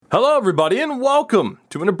Hello, everybody, and welcome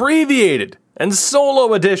to an abbreviated and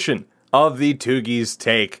solo edition of the Toogies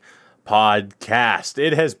Take podcast.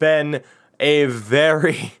 It has been a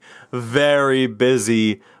very, very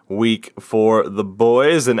busy week for the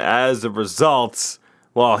boys, and as a result,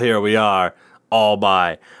 well, here we are, all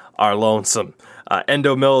by our lonesome.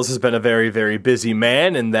 Endo Mills has been a very, very busy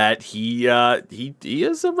man in that he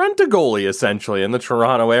is a rent-a-goalie, essentially, in the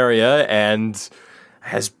Toronto area, and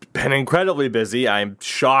has been incredibly busy. I'm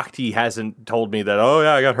shocked he hasn't told me that, oh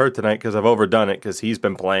yeah, I got hurt tonight because I've overdone it, because he's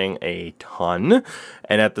been playing a ton.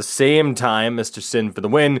 And at the same time, Mr. Sin for the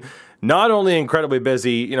win, not only incredibly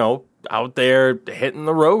busy, out there hitting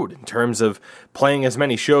the road in terms of playing as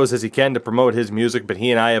many shows as he can to promote his music, but he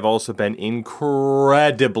and I have also been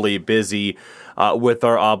incredibly busy with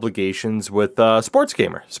our obligations with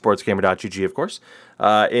SportsGamer, sportsgamer.gg, of course,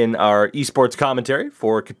 in our esports commentary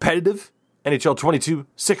for competitive NHL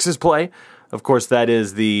 22-6's play. Of course, that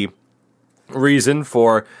is the reason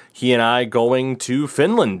for he and I going to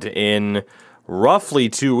Finland in roughly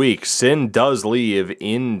 2 weeks. Sin does leave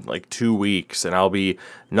in 2 weeks, and I'll be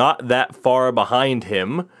not that far behind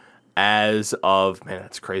him as of, man,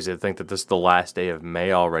 that's crazy to think that this is the last day of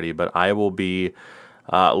May already, but I will be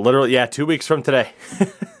literally, 2 weeks from today.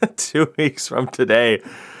 2 weeks from today,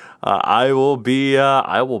 I will be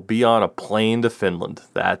on a plane to Finland.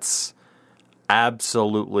 That's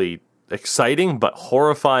absolutely exciting, but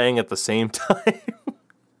horrifying at the same time.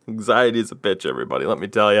 Anxiety is a bitch, everybody, let me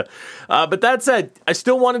tell you. But that said, I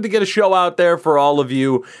still wanted to get a show out there for all of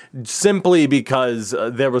you, simply because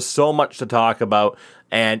there was so much to talk about,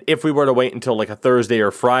 and if we were to wait until a Thursday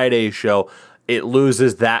or Friday show, it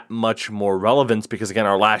loses that much more relevance, because again,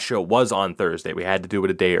 our last show was on Thursday. We had to do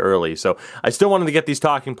it a day early. So I still wanted to get these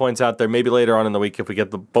talking points out there. Maybe later on in the week, if we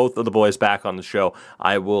get both of the boys back on the show,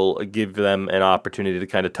 I will give them an opportunity to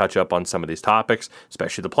kind of touch up on some of these topics,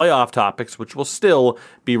 especially the playoff topics, which will still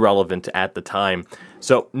be relevant at the time.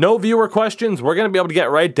 So no viewer questions. We're going to be able to get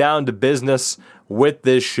right down to business with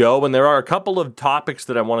this show, and there are a couple of topics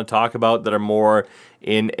that I want to talk about that are more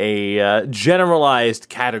in a generalized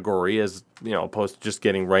category, as opposed to just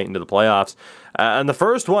getting right into the playoffs. And the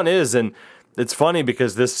first one is, and it's funny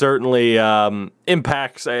because this certainly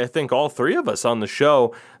impacts, I think, all three of us on the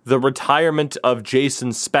show, the retirement of Jason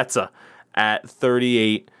Spezza at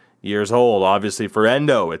 38 years old. Obviously for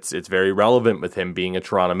Endo, it's very relevant with him being a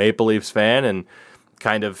Toronto Maple Leafs fan and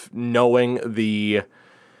kind of knowing the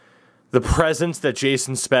presence that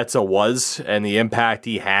Jason Spezza was and the impact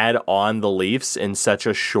he had on the Leafs in such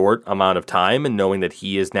a short amount of time, and knowing that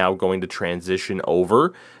he is now going to transition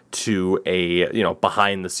over to a,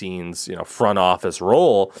 behind the scenes, front office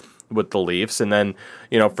role with the Leafs. And then,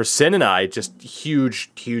 for Sin and I, just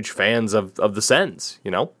huge, huge fans of the Sens,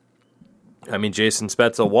 I mean, Jason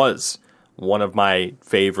Spezza was one of my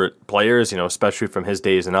favorite players, especially from his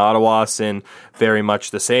days in Ottawa. Sin, very much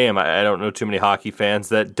the same. I don't know too many hockey fans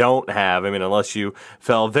that don't have, unless you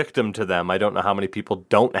fell victim to them, I don't know how many people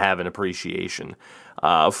don't have an appreciation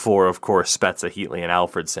for, of course, Spezza, Heatley, and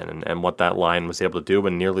Alfredson, and what that line was able to do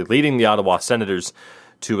when nearly leading the Ottawa Senators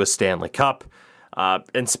to a Stanley Cup.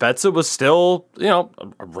 And Spezza was still, a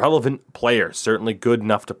relevant player, certainly good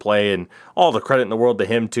enough to play, and all the credit in the world to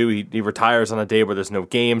him, too. He retires on a day where there's no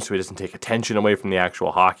game, so he doesn't take attention away from the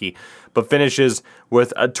actual hockey, but finishes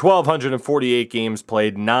with 1,248 games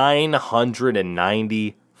played,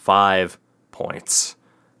 995 points.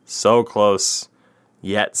 So close,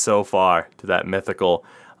 yet so far to that mythical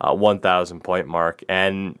 1,000-point mark,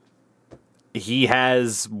 and he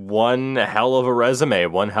has one hell of a resume,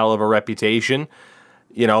 one hell of a reputation.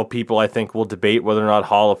 People, I think, will debate whether or not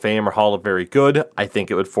Hall of Fame or Hall of Very Good. I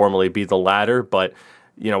think it would formally be the latter, but,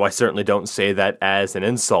 I certainly don't say that as an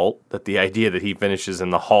insult, that the idea that he finishes in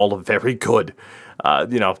the Hall of Very Good,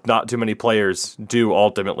 not too many players do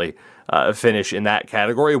ultimately finish in that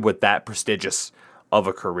category with that prestigious of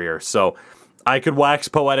a career. So I could wax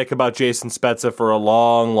poetic about Jason Spezza for a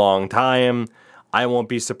long, long time. I won't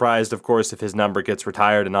be surprised, of course, if his number gets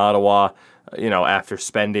retired in Ottawa, after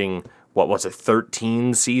spending,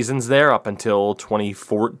 13 seasons there up until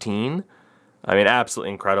 2014.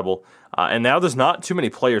 Absolutely incredible. And now there's not too many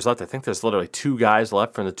players left. I think there's literally 2 guys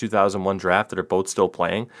left from the 2001 draft that are both still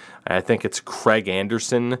playing. And I think it's Craig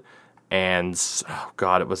Anderson and,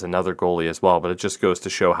 it was another goalie as well. But it just goes to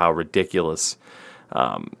show how ridiculous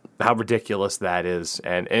that is.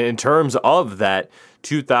 And in terms of that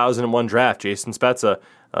 2001 draft, Jason Spezza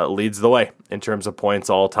leads the way in terms of points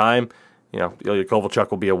all time. Ilya Kovalchuk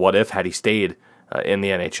will be a what if had he stayed in the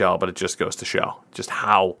NHL, but it just goes to show just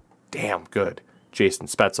how damn good Jason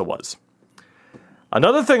Spezza was.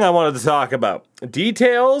 Another thing I wanted to talk about,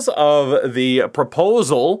 details of the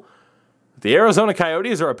proposal the Arizona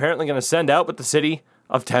Coyotes are apparently going to send out with the city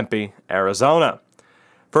of Tempe, Arizona.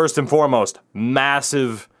 First and foremost,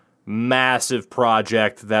 massive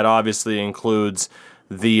project that obviously includes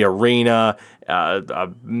the arena, a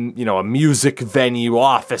music venue,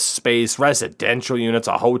 office space, residential units,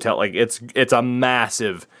 a hotel. Like it's a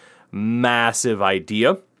massive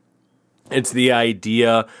idea. It's the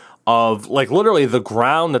idea of like literally the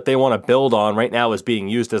ground that they want to build on right now is being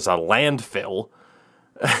used as a landfill.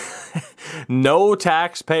 No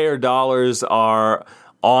taxpayer dollars are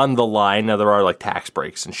on the line. Now, there are like tax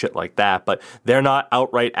breaks and shit like that, but they're not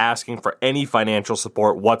outright asking for any financial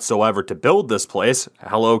support whatsoever to build this place.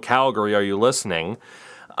 Hello, Calgary, are you listening?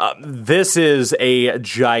 This is a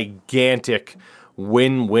gigantic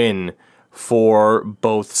win-win for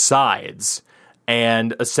both sides.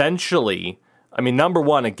 And essentially, I mean, number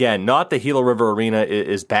one, again, not the Gila River Arena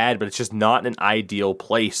is bad, but it's just not an ideal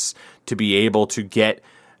place to be able to get,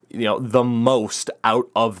 the most out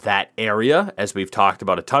of that area, as we've talked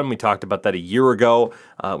about a ton. We talked about that a year ago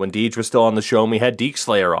when Deej was still on the show, and we had Deke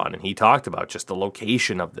Slayer on, and he talked about just the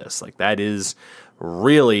location of this. Like, that is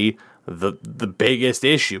really the biggest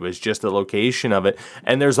issue, is just the location of it.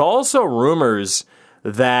 And there's also rumors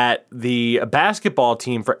that the basketball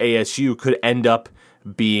team for ASU could end up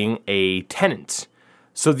being a tenant.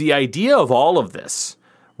 So the idea of all of this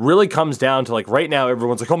really comes down to, like, right now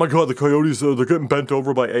everyone's like, oh my god, the Coyotes, they're getting bent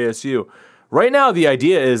over by ASU. Right now the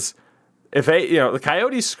idea is, if the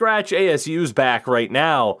Coyotes scratch ASU's back right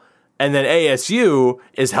now, and then ASU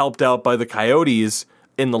is helped out by the Coyotes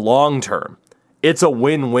in the long term, it's a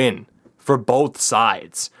win-win for both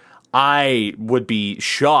sides. I would be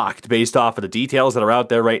shocked, based off of the details that are out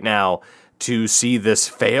there right now, to see this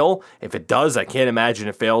fail. If it does, I can't imagine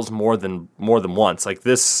it fails more than once. Like,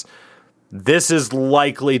 this is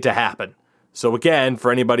likely to happen. So again,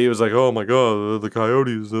 for anybody who's like, oh my god, the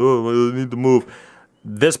Coyotes, they need to move.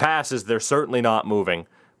 This passes, they're certainly not moving.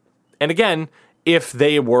 And again, if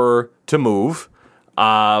they were to move,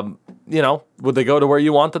 would they go to where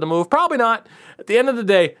you want them to move? Probably not. At the end of the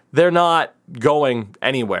day, they're not going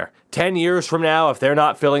anywhere. 10 years from now, if they're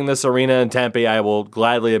not filling this arena in Tempe, I will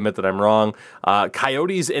gladly admit that I'm wrong.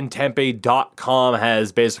 CoyotesInTempe.com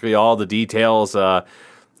has basically all the details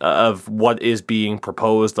of what is being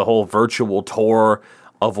proposed, the whole virtual tour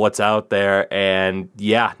of what's out there. And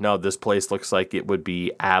yeah, no, this place looks like it would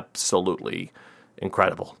be absolutely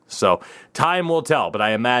incredible. So time will tell, but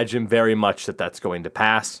I imagine very much that that's going to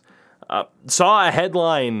pass. Saw a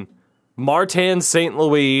headline, Martin St.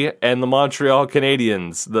 Louis and the Montreal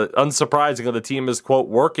Canadiens. Unsurprisingly, the team is, quote,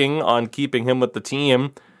 working on keeping him with the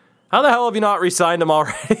team. How the hell have you not re-signed him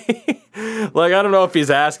already? Like, I don't know if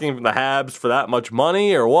he's asking from the Habs for that much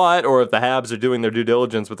money or what, or if the Habs are doing their due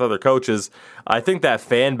diligence with other coaches. I think that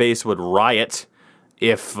fan base would riot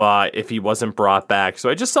if he wasn't brought back. So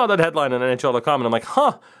I just saw that headline on NHL.com, and I'm like,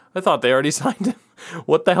 I thought they already signed him.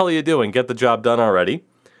 What the hell are you doing? Get the job done already.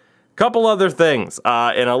 Couple other things,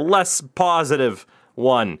 in a less positive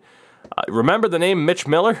one. Remember the name Mitch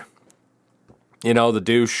Miller? The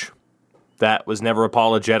douche that was never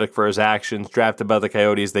apologetic for his actions, drafted by the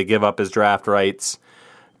Coyotes. They give up his draft rights,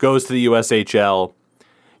 goes to the USHL.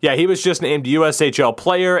 Yeah, he was just named USHL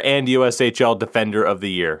Player and USHL Defender of the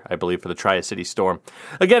Year, I believe, for the Tri-City Storm.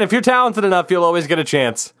 Again, if you're talented enough, you'll always get a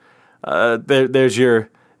chance. There's your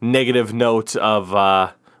negative note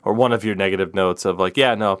of, or one of your negative notes of, like,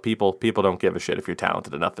 yeah, no, people don't give a shit if you're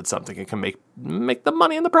talented enough at something and can make the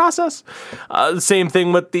money in the process. The same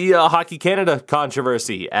thing with the Hockey Canada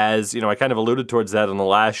controversy, as, I kind of alluded towards that in the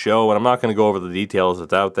last show, and I'm not going to go over the details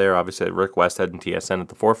that's out there. Obviously, Rick Westhead and TSN at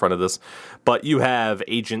the forefront of this, but you have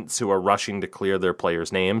agents who are rushing to clear their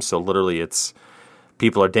players' names, so literally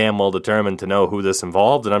people are damn well determined to know who this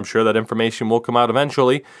involved, and I'm sure that information will come out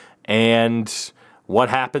eventually, and what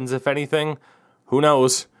happens, if anything, who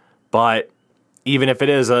knows? But even if it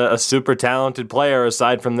is a super talented player,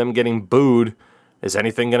 aside from them getting booed, is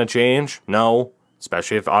anything going to change? No.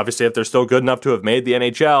 Especially if they're still good enough to have made the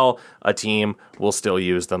NHL, a team will still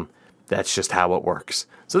use them. That's just how it works.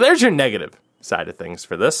 So there's your negative side of things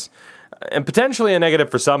for this. And potentially a negative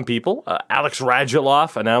for some people. Alex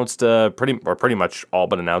Radulov announced, pretty much all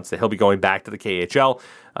but announced, that he'll be going back to the KHL.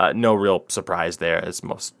 No real surprise there, as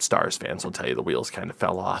most Stars fans will tell you, the wheels kind of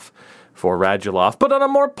fell off for Radulov. But on a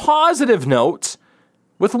more positive note,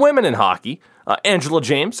 with women in hockey, Angela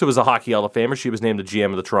James, who was a Hockey Hall of Famer, she was named the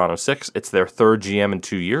GM of the Toronto Six. It's their third GM in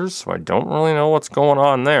 2 years, so I don't really know what's going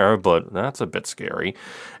on there, but that's a bit scary.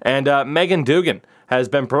 And Megan Dugan has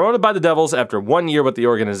been promoted by the Devils after 1 year with the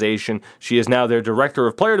organization. She is now their Director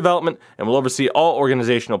of Player Development and will oversee all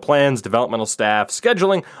organizational plans, developmental staff,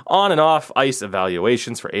 scheduling, on and off ice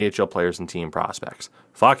evaluations for AHL players and team prospects.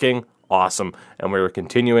 Fucking awesome. And we're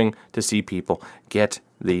continuing to see people get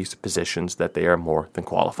these positions that they are more than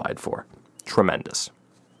qualified for. Tremendous.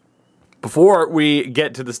 Before we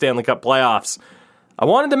get to the Stanley Cup playoffs, I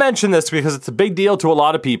wanted to mention this because it's a big deal to a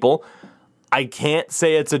lot of people. I can't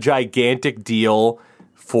say it's a gigantic deal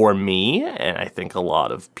for me, and I think a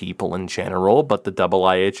lot of people in general, but the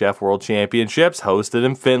IIHF World Championships hosted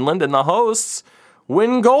in Finland, and the hosts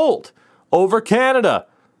win gold over Canada.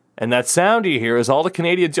 And that sound you hear is all the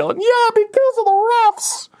Canadians yelling, yeah, because of the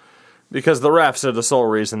refs. Because the refs are the sole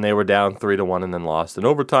reason they were down 3-1 and then lost in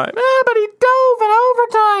overtime. But he dove in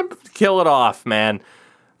overtime. Kill it off, man.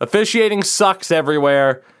 Officiating sucks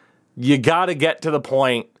everywhere. You got to get to the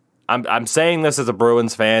point. I'm saying this as a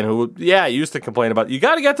Bruins fan who, used to complain about it. You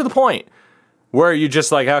got to get to the point where you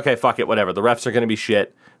just like, okay, fuck it, whatever. The refs are going to be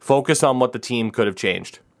shit. Focus on what the team could have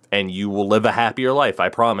changed, and you will live a happier life, I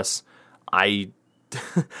promise. I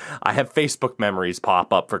have Facebook memories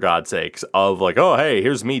pop up, for God's sakes, of like, oh, hey,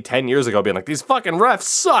 here's me 10 years ago being like, these fucking refs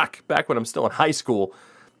suck, back when I'm still in high school.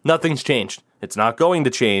 Nothing's changed. It's not going to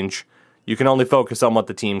change. You can only focus on what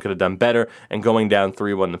the team could have done better, and going down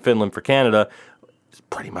 3-1 to Finland for Canada is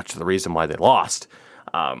pretty much the reason why they lost.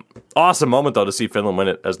 Awesome moment, though, to see Finland win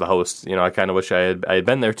it as the host. You know, I kind of wish I had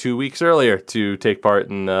been there 2 weeks earlier to take part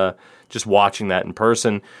in just watching that in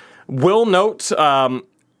person. Will note, like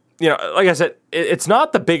I said, it's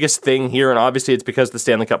not the biggest thing here, and obviously it's because the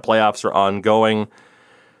Stanley Cup playoffs are ongoing.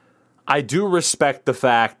 I do respect the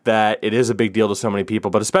fact that it is a big deal to so many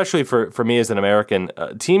people, but especially for me as an American,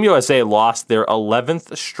 Team USA lost their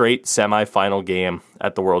 11th straight semifinal game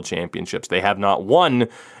at the World Championships. They have not won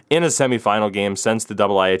in a semifinal game since the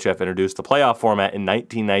IIHF introduced the playoff format in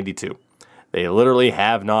 1992. They literally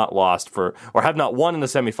have not have not won in the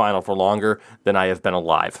semifinal for longer than I have been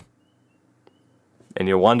alive. And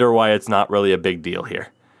you wonder why it's not really a big deal here.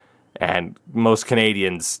 And most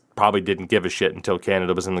Canadians probably didn't give a shit until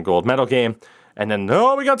Canada was in the gold medal game. And then,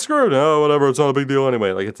 we got screwed. Whatever, it's not a big deal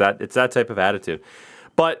anyway. Like, it's that type of attitude.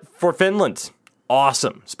 But for Finland,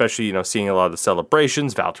 awesome. Especially, seeing a lot of the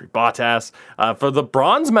celebrations. Valtteri Bottas. For the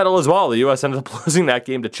bronze medal as well, the U.S. ended up losing that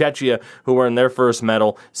game to Czechia, who were in their first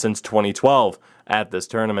medal since 2012 at this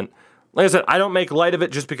tournament. Like I said, I don't make light of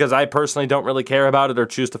it just because I personally don't really care about it or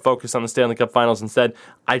choose to focus on the Stanley Cup Finals instead.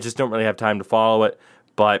 I just don't really have time to follow it.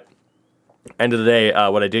 But end of the day,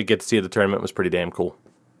 what I did get to see at the tournament was pretty damn cool,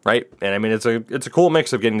 right? And I mean, it's a cool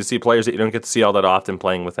mix of getting to see players that you don't get to see all that often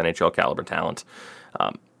playing with NHL caliber talent.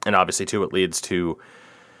 And obviously, too, it leads to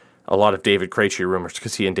a lot of David Krejci rumors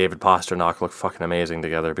because he and David Pastrnak look fucking amazing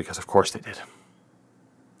together because of course they did.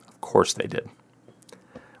 Of course they did.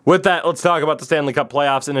 With that, let's talk about the Stanley Cup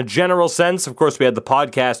playoffs in a general sense. Of course, we had the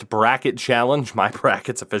podcast bracket challenge. My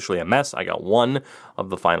bracket's officially a mess. I got one of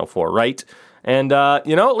the final four right. And, at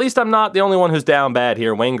least I'm not the only one who's down bad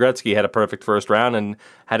here. Wayne Gretzky had a perfect first round and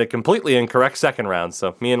had a completely incorrect second round.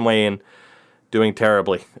 So me and Wayne doing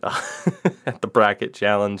terribly at the bracket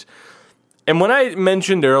challenge. And when I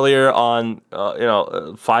mentioned earlier on,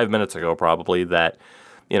 5 minutes ago probably, that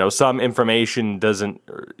some information doesn't,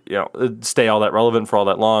 stay all that relevant for all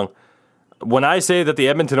that long. When I say that the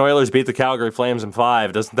Edmonton Oilers beat the Calgary Flames in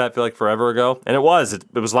 5, doesn't that feel like forever ago? And it was.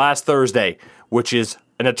 It was last Thursday, which is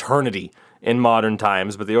an eternity in modern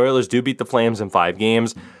times. But the Oilers do beat the Flames in 5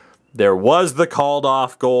 games. There was the called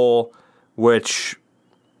off goal, which,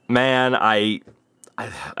 man, I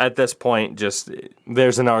at this point, just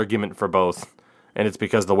there's an argument for both. And it's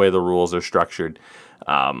because the way the rules are structured.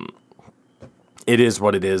 It is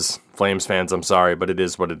what it is. Flames fans, I'm sorry, but it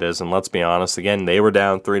is what it is. And let's be honest, again, they were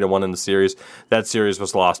down 3-1 in the series. That series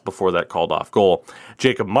was lost before that called-off goal.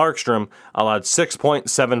 Jacob Markstrom allowed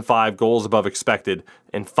 6.75 goals above expected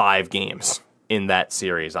in 5 games in that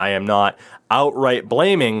series. I am not outright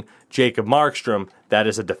blaming Jacob Markstrom. That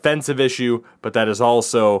is a defensive issue, but that is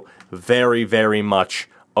also very, very much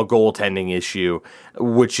a goaltending issue,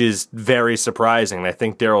 which is very surprising. And I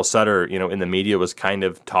think Daryl Sutter, in the media was kind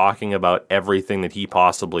of talking about everything that he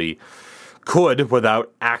possibly could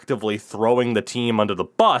without actively throwing the team under the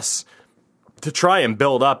bus to try and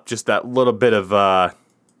build up just that little bit of,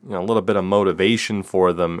 motivation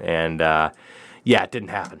for them. And, it didn't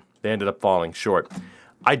happen. They ended up falling short.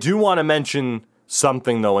 I do want to mention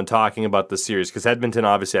something, though, in talking about this series, because Edmonton,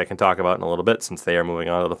 obviously, I can talk about in a little bit since they are moving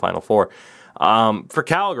on to the Final Four. For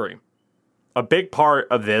Calgary, a big part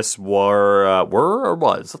of this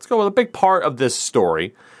a big part of this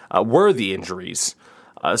story were the injuries.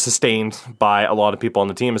 sustained by a lot of people on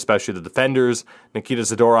the team, especially the defenders. Nikita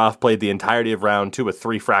Zadorov played the entirety of round 2 with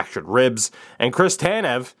 3 fractured ribs. And Chris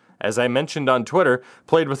Tanev, as I mentioned on Twitter,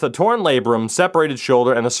 played with a torn labrum, separated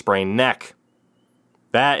shoulder, and a sprained neck.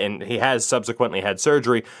 That, and he has subsequently had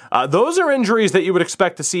surgery. Those are injuries that you would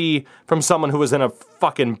expect to see from someone who was in a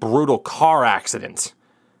fucking brutal car accident.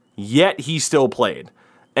 Yet he still played.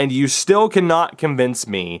 And you still cannot convince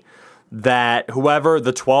me that whoever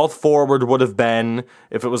the 12th forward would have been,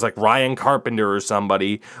 if it was like Ryan Carpenter or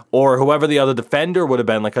somebody, or whoever the other defender would have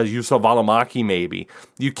been, like a Juuso Valimaki maybe,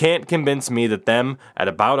 you can't convince me that them at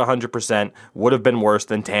about 100% would have been worse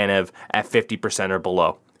than Tanev at 50% or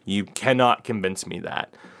below. You cannot convince me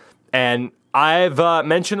that. And I've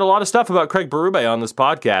mentioned a lot of stuff about Craig Berube on this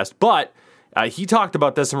podcast, but he talked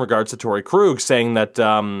about this in regards to Torrey Krug, saying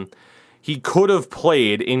that he could have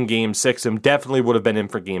played in Game 6 and definitely would have been in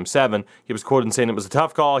for Game 7. He was quoted saying it was a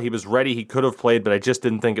tough call. He was ready. He could have played, but I just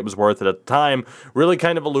didn't think it was worth it at the time. Really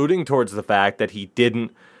kind of alluding towards the fact that he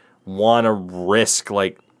didn't want to risk,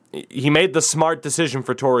 like, he made the smart decision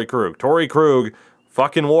for Torrey Krug. Torrey Krug,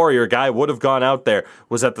 fucking warrior guy, would have gone out there.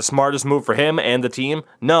 Was that the smartest move for him and the team?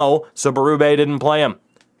 No, so Berube didn't play him.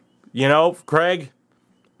 You know, Craig,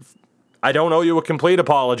 I don't owe you a complete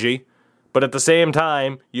apology. But at the same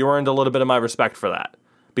time, you earned a little bit of my respect for that.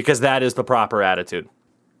 Because that is the proper attitude.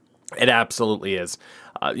 It absolutely is.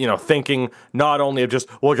 Thinking not only of just,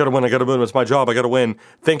 well, I gotta win, it's my job, I gotta win.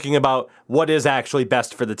 Thinking about what is actually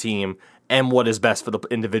best for the team and what is best for the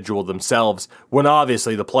individual themselves. When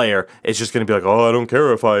obviously the player is just gonna be like, oh, I don't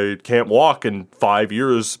care if I can't walk in 5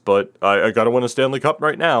 years, but I gotta win a Stanley Cup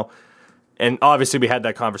right now. And obviously we had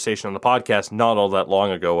that conversation on the podcast not all that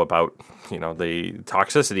long ago about, the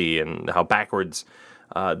toxicity and how backwards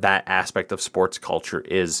that aspect of sports culture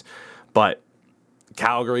is. But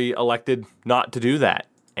Calgary elected not to do that,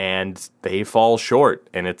 and they fall short.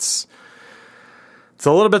 And it's a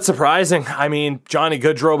little bit surprising. I mean, Johnny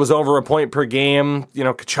Gaudreau was over a point per game.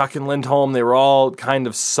 Tkachuk and Lindholm, they were all kind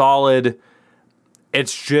of solid.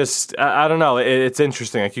 It's just, I don't know, it's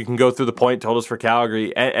interesting. Like, you can go through the point totals for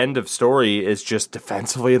Calgary. End of story is just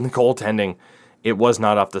defensively in the goaltending. It was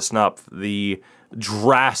not up to snuff. The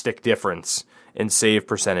drastic difference in save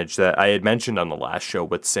percentage that I had mentioned on the last show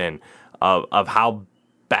with Sin, of how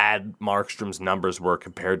bad Markstrom's numbers were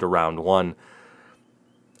compared to round 1.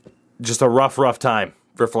 Just a rough time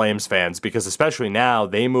for Flames fans, because especially now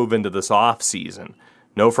they move into this off season.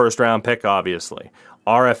 No first round pick, obviously.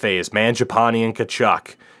 RFAs, Mangiapane and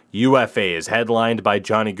Tkachuk. UFAs, headlined by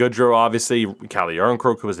Johnny Gaudreau, obviously. Calle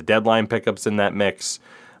Jarnkrok, who was the deadline pickups in that mix.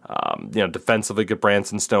 Defensively, good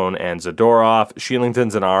Branson Stone and Zadorov.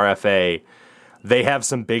 Sheelington's an RFA. They have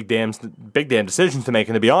some big damn decisions to make,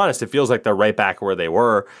 and to be honest, it feels like they're right back where they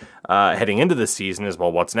were heading into this season as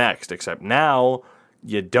well. What's next? Except now,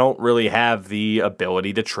 you don't really have the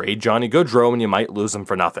ability to trade Johnny Gaudreau, and you might lose him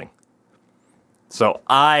for nothing. So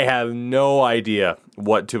I have no idea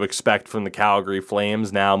what to expect from the Calgary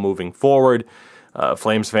Flames now moving forward.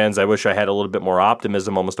 Flames fans, I wish I had a little bit more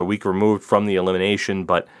optimism, almost a week removed from the elimination,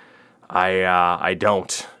 but I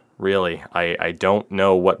don't, really. I don't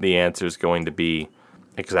know what the answer is going to be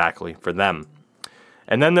exactly for them.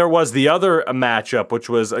 And then there was the other matchup, which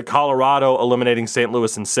was Colorado eliminating St.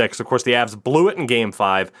 Louis in 6. Of course, the Avs blew it in Game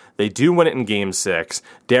 5. They do win it in Game 6.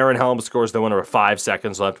 Darren Helm scores the winner with 5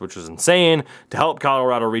 seconds left, which was insane, to help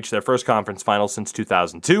Colorado reach their first conference final since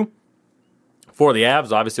 2002. For the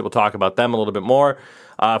Avs, obviously we'll talk about them a little bit more.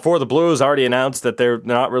 For the Blues, already announced that they're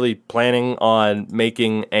not really planning on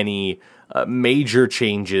making any major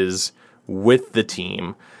changes with the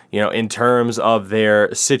team, in terms of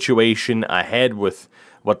their situation ahead with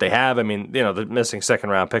what they have. I mean, they're missing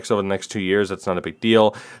second-round picks over the next 2 years. That's not a big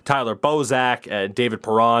deal. Tyler Bozak, David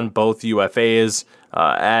Perron, both UFAs,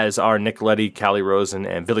 as are Nick Leddy, Calle Rosen,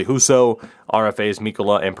 and Ville Husso, RFAs,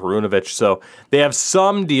 Mikkola and Perunovic. So they have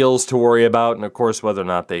some deals to worry about, and of course, whether or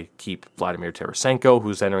not they keep Vladimir Tarasenko,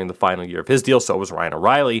 who's entering the final year of his deal. So was Ryan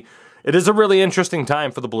O'Reilly. It is a really interesting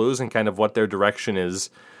time for the Blues and kind of what their direction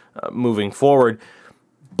is moving forward.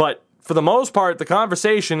 But for the most part, the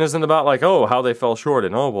conversation isn't about like, oh, how they fell short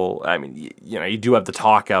and, oh, well, I mean, you do have the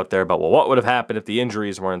talk out there about, well, what would have happened if the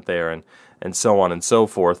injuries weren't there and so on and so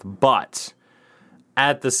forth. But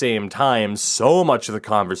at the same time, so much of the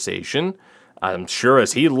conversation, I'm sure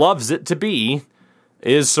as he loves it to be,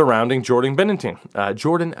 is surrounding Jordan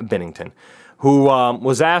Binnington, who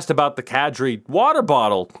was asked about the Kadri water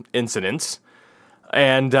bottle incidents.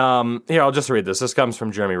 And here, I'll just read this. This comes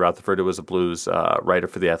from Jeremy Rutherford, who was a Blues writer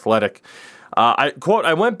for The Athletic.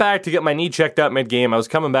 I went back to get my knee checked out mid-game. I was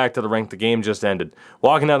coming back to the rink. The game just ended.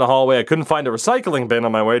 Walking down the hallway, I couldn't find a recycling bin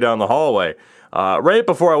on my way down the hallway. Right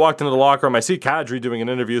before I walked into the locker room, I see Kadri doing an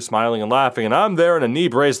interview, smiling and laughing, and I'm there in a knee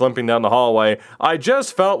brace limping down the hallway. I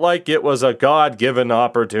just felt like it was a God-given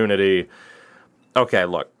opportunity. Okay,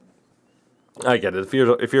 look. I get it.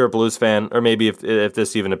 If you're a Blues fan, or maybe if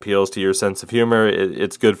this even appeals to your sense of humor,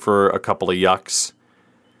 it's good for a couple of yucks.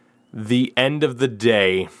 The end of the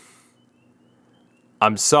day,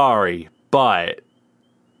 I'm sorry, but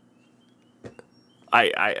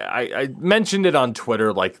I mentioned it on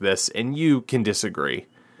Twitter like this, and you can disagree.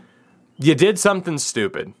 You did something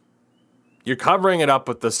stupid. You're covering it up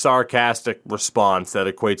with the sarcastic response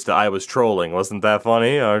that equates to "I was trolling." Wasn't that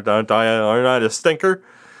funny? Aren't I a stinker?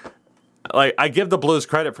 Like, I give the Blues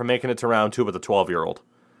credit for making it to round 2 with a 12-year-old.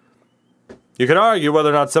 You could argue whether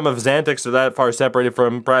or not some of his antics are that far separated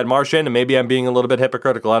from Brad Marchand, and maybe I'm being a little bit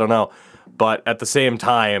hypocritical, I don't know. But at the same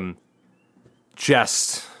time,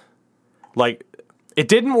 just, like, it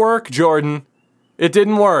didn't work, Jordan. It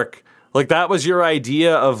didn't work. Like, that was your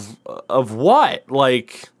idea of what?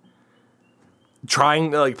 Like,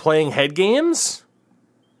 playing head games?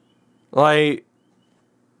 Like,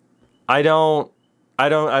 I don't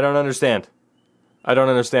understand. I don't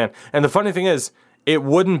understand. And the funny thing is, it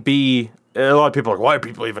wouldn't be... A lot of people are like, why are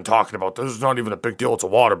people even talking about this? It's not even a big deal. It's a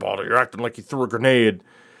water bottle. You're acting like you threw a grenade.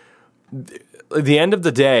 At the end of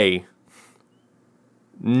the day,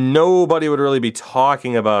 nobody would really be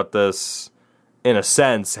talking about this in a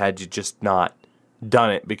sense had you just not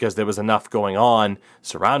done it, because there was enough going on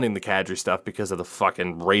surrounding the Kadri stuff because of the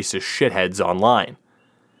fucking racist shitheads online.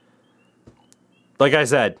 Like I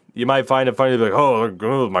said, you might find it funny to be like,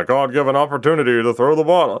 oh, my God-given opportunity to throw the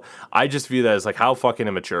ball. I just view that as like, how fucking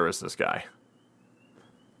immature is this guy?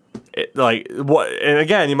 What? And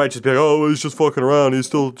again, you might just be like, oh, he's just fucking around. He's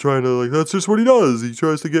still trying to, like, that's just what he does. He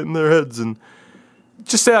tries to get in their heads and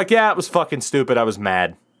just say, like, yeah, it was fucking stupid. I was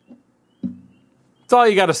mad. That's all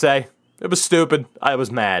you gotta say. It was stupid. I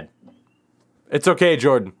was mad. It's okay,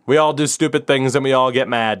 Jordan. We all do stupid things and we all get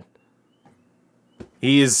mad.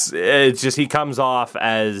 He comes off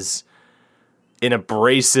as an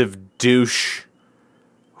abrasive douche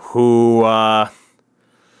who, I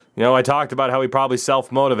talked about how he probably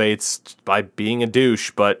self-motivates by being a douche,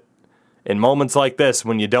 but in moments like this,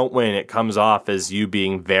 when you don't win, it comes off as you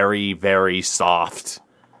being very, very soft.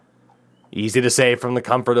 Easy to say from the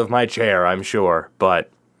comfort of my chair, I'm sure, but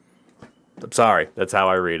I'm sorry. That's how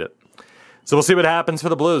I read it. So we'll see what happens for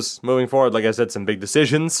the Blues moving forward. Like I said, some big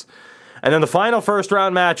decisions. And then the final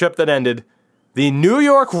first-round matchup that ended, the New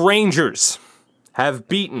York Rangers have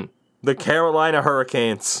beaten the Carolina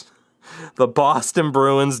Hurricanes. The Boston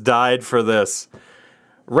Bruins died for this.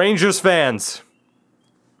 Rangers fans,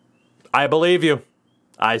 I believe you.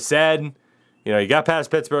 I said, you got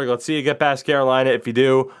past Pittsburgh. Let's see you get past Carolina. If you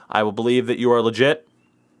do, I will believe that you are legit.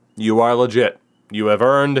 You are legit. You have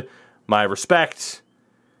earned my respect.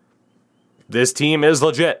 This team is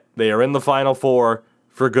legit. They are in the Final Four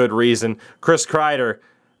for good reason. Chris Kreider,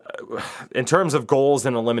 in terms of goals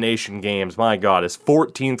in elimination games, my God, his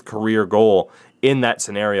 14th career goal in that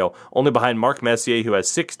scenario, only behind Mark Messier, who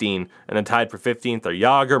has 16, and then tied for 15th are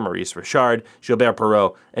Jágr, Maurice Richard, Gilbert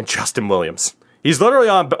Perreault, and Justin Williams. He's literally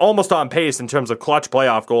almost on pace in terms of clutch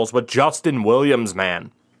playoff goals with Justin Williams,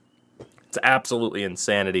 man. It's absolutely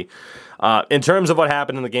insanity. In terms of what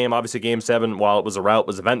happened in the game, obviously Game 7, while it was a rout,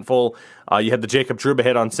 was eventful. You had the Jacob Trouba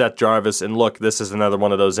hit on Seth Jarvis, and look, this is another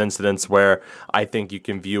one of those incidents where I think you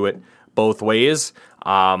can view it both ways.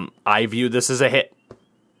 I view this as a hit.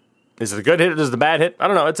 Is it a good hit? Is it a bad hit? I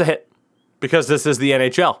don't know. It's a hit. Because this is the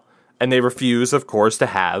NHL. And they refuse, of course, to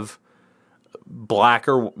have black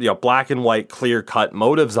and white, clear-cut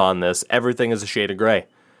motives on this. Everything is a shade of gray.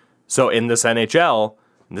 So in this NHL,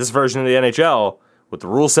 in this version of the NHL, with the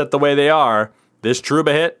rules set the way they are, this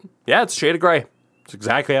Trouba hit, yeah, it's a shade of gray. It's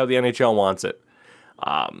exactly how the NHL wants it.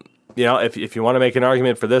 If you want to make an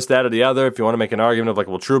argument for this, that, or the other, if you want to make an argument of like,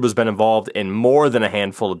 well, Trouba's been involved in more than a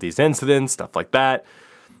handful of these incidents, stuff like that,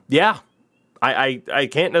 yeah, I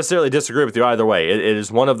can't necessarily disagree with you either way. It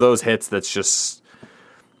is one of those hits that's just,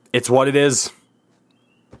 it's what it is.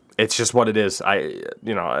 It's just what it is.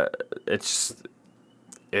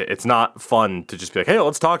 It's not fun to just be like, hey,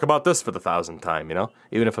 let's talk about this for the 1,000th time,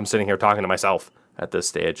 even if I'm sitting here talking to myself at this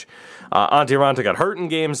stage. Antti Raanta got hurt in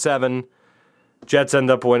Game 7. Jets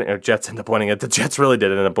end up winning it. The Jets really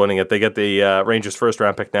did end up winning it. They get the Rangers'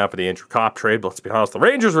 first-round pick now for the Andrew Kopp trade. But let's be honest, the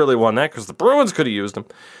Rangers really won that because the Bruins could have used them.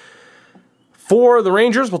 For the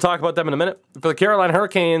Rangers, we'll talk about them in a minute. For the Carolina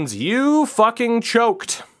Hurricanes, you fucking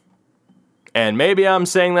choked. And maybe I'm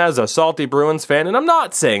saying that as a salty Bruins fan, and I'm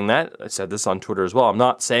not saying that. I said this on Twitter as well. I'm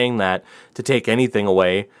not saying that to take anything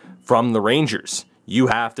away from the Rangers. You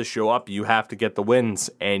have to show up. You have to get the wins,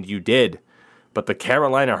 and you did. But the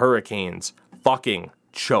Carolina Hurricanes fucking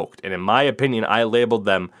choked. And in my opinion, I labeled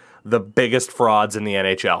them the biggest frauds in the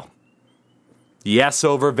NHL. Yes,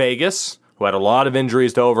 over Vegas, who had a lot of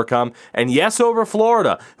injuries to overcome, and yes, over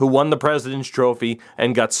Florida, who won the President's Trophy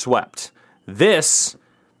and got swept. This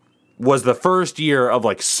was the first year of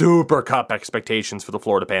like Super Cup expectations for the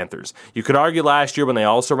Florida Panthers. You could argue last year when they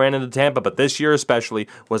also ran into Tampa, but this year especially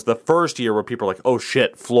was the first year where people are like, oh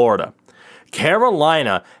shit, Florida.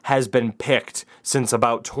 Carolina has been picked since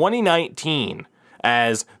about 2019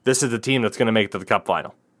 as this is the team that's going to make it to the Cup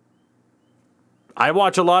final. I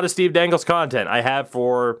watch a lot of Steve Dangle's content. I have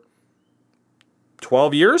for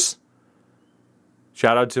 12 years.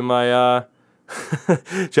 Shout out to my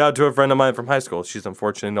shout out to a friend of mine from high school. She's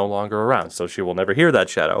unfortunately no longer around, so she will never hear that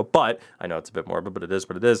shout out. But I know it's a bit morbid, but it is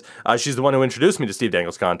what it is. She's the one who introduced me to Steve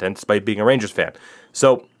Dangle's content, despite being a Rangers fan.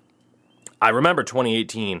 So I remember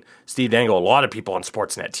 2018, Steve Dangle, a lot of people on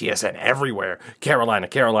Sportsnet, TSN, everywhere. Carolina,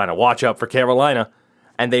 Carolina, watch out for Carolina.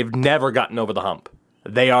 And they've never gotten over the hump.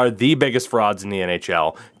 They are the biggest frauds in the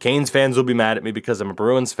NHL. Canes fans will be mad at me because I'm a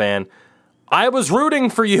Bruins fan. I was rooting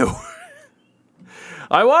for you.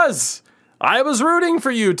 I was rooting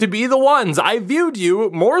for you to be the ones. I viewed you,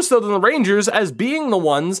 more so than the Rangers, as being the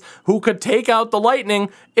ones who could take out the Lightning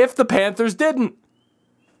if the Panthers didn't.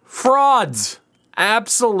 Frauds.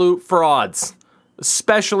 Absolute frauds.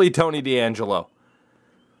 Especially Tony DeAngelo.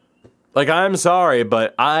 Like, I'm sorry,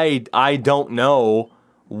 but I don't know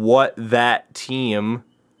what that team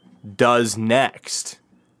does next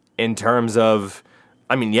in terms of,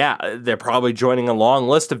 I mean, yeah, they're probably joining a long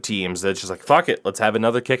list of teams that's just like, fuck it, let's have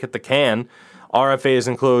another kick at the can. RFAs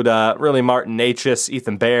include really Martin Necas,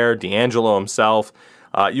 Ethan Bear, DeAngelo himself,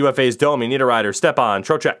 UFAs Domi, Niederreiter, Stepan,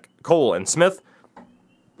 Trocheck, Cole, and Smith.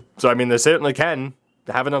 So, I mean, they certainly can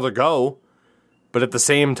have another go, but at the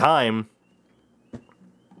same time,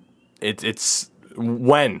 it's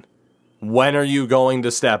when? When are you going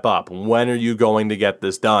to step up? When are you going to get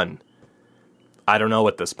this done? I don't know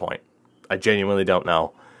at this point. I genuinely don't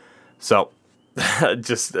know. So,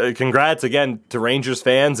 just congrats again to Rangers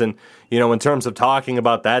fans. And, you know, in terms of talking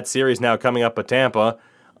about that series now coming up with Tampa,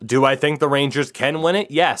 do I think the Rangers can win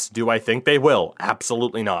it? Yes. Do I think they will?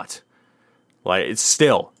 Absolutely not. Like, it's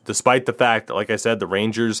still, despite the fact that, like I said, the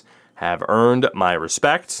Rangers have earned my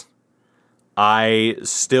respect, I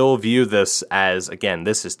still view this as, again,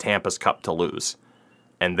 this is Tampa's cup to lose.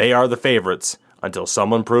 And they are the favorites until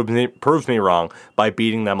someone proves me wrong by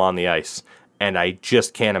beating them on the ice. And I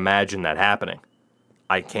just can't imagine that happening.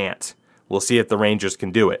 I can't. We'll see if the Rangers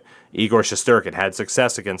can do it. Igor Shesterkin had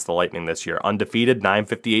success against the Lightning this year. Undefeated,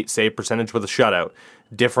 .958 save percentage with a shutout.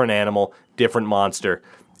 Different animal, different monster.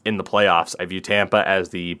 In the playoffs, I view Tampa as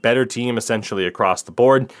the better team essentially across the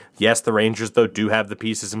board. Yes, the Rangers, though, do have the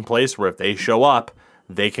pieces in place where if they show up,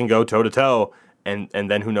 they can go toe-to-toe, and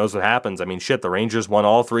then who knows what happens. I mean, shit, the Rangers won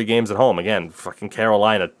all 3 games at home. Again, fucking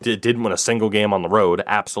Carolina didn't win a single game on the road.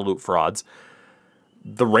 Absolute frauds.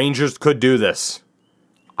 The Rangers could do this.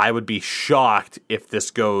 I would be shocked if this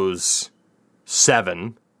goes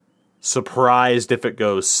 7. Surprised if it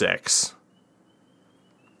goes 6.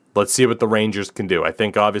 Let's see what the Rangers can do. I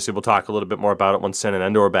think, obviously, we'll talk a little bit more about it once Sen and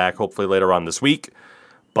Endo are back, hopefully later on this week.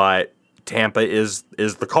 But Tampa is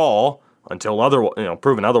the call until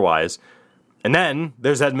proven otherwise. And then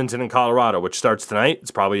there's Edmonton and Colorado, which starts tonight.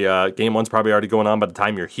 It's probably game 1's probably already going on by the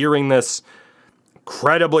time you're hearing this.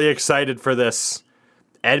 Incredibly excited for this.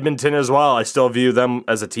 Edmonton as well. I still view them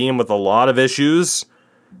as a team with a lot of issues.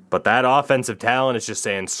 But that offensive talent is just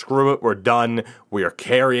saying, screw it, we're done. We are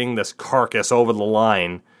carrying this carcass over the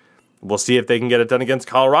line. We'll see if they can get it done against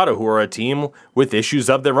Colorado, who are a team with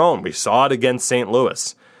issues of their own. We saw it against St.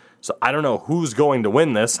 Louis. So I don't know who's going to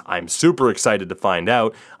win this. I'm super excited to find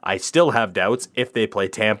out. I still have doubts if they play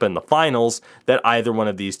Tampa in the finals that either one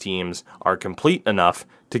of these teams are complete enough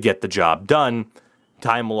to get the job done.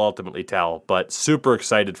 Time will ultimately tell, but super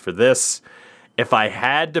excited for this. If I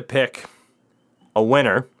had to pick a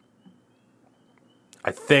winner,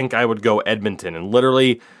 I think I would go Edmonton. And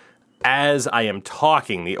literally, as I am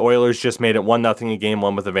talking, the Oilers just made it 1-0 in game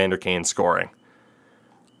 1 with Evander Kane scoring.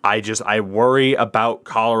 I worry about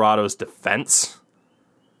Colorado's defense.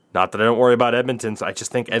 Not that I don't worry about Edmonton's. I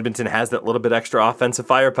just think Edmonton has that little bit extra offensive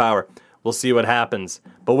firepower. We'll see what happens.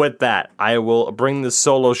 But with that, I will bring this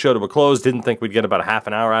solo show to a close. Didn't think we'd get about a half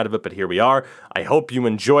an hour out of it, but here we are. I hope you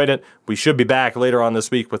enjoyed it. We should be back later on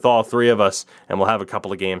this week with all three of us, and we'll have a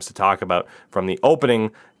couple of games to talk about from the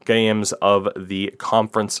opening games of the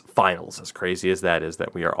conference finals. As crazy as that is,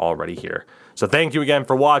 that we are already here. So thank you again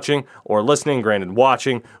for watching or listening. Granted,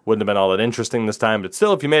 watching wouldn't have been all that interesting this time, but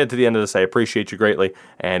still, if you made it to the end of this, I appreciate you greatly,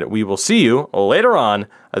 and we will see you later on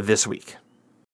this week.